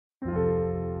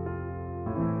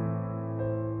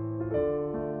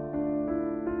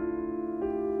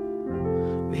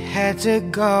had to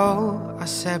go our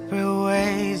separate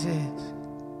ways. It's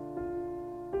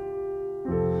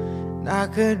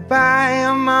not goodbye,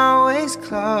 I'm always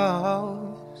close.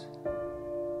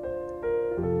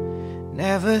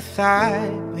 Never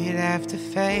thought we'd have to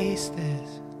face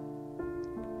this,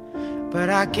 but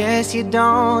I guess you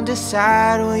don't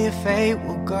decide where your fate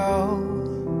will go.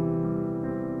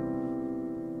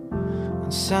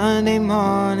 On Sunday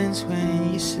mornings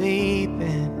when you're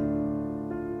sleeping,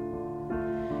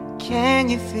 can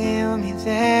you feel me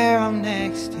there? I'm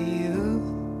next to you,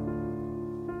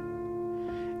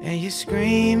 and you're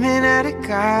screaming at a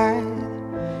God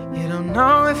you don't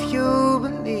know if you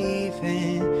believe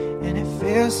in, and it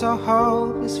feels so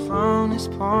hopeless from this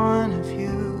point of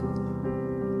view.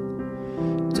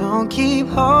 Don't keep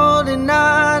holding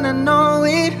on, I know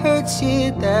it hurts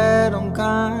you that I'm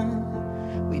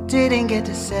gone. We didn't get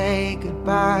to say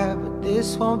goodbye, but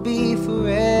this won't be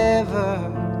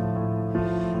forever.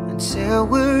 Until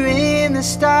we're in the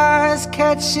stars,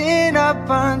 catching up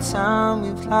on time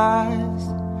we've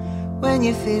lost. When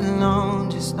you feel alone,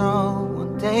 just know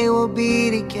one day we'll be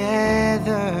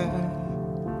together.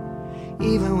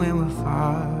 Even when we're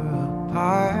far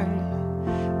apart,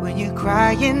 when you're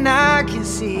crying, I can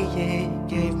see it. You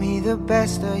gave me the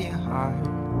best of your heart,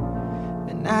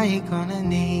 but now you're gonna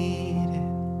need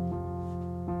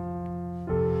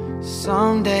it.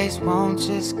 Some days won't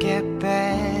just get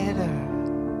better,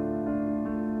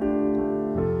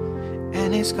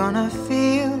 and it's gonna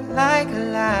feel like a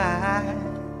lie.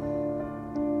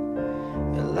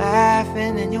 You're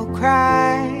laughing and you'll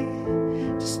cry,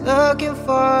 just looking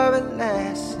for a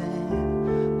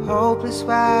lesson. Hopeless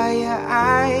while your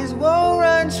eyes won't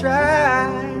run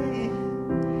dry.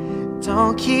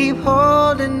 Don't keep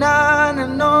holding on, I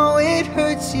know it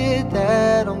hurts you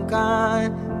that I'm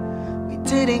gone. We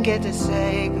didn't get to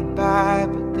say goodbye,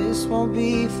 but this won't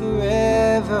be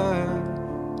forever.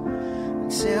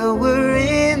 Until we're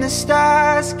in the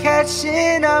stars,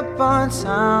 catching up on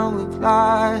time we've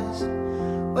lost.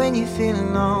 When you feel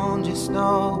alone, just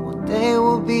know one day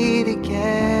we'll be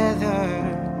together.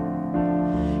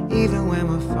 Even when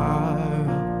we're far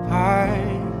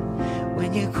apart,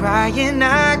 when you're crying,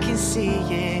 I can see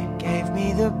it. Gave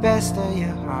me the best of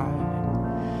your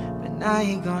heart, but now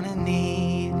you're gonna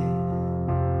need it.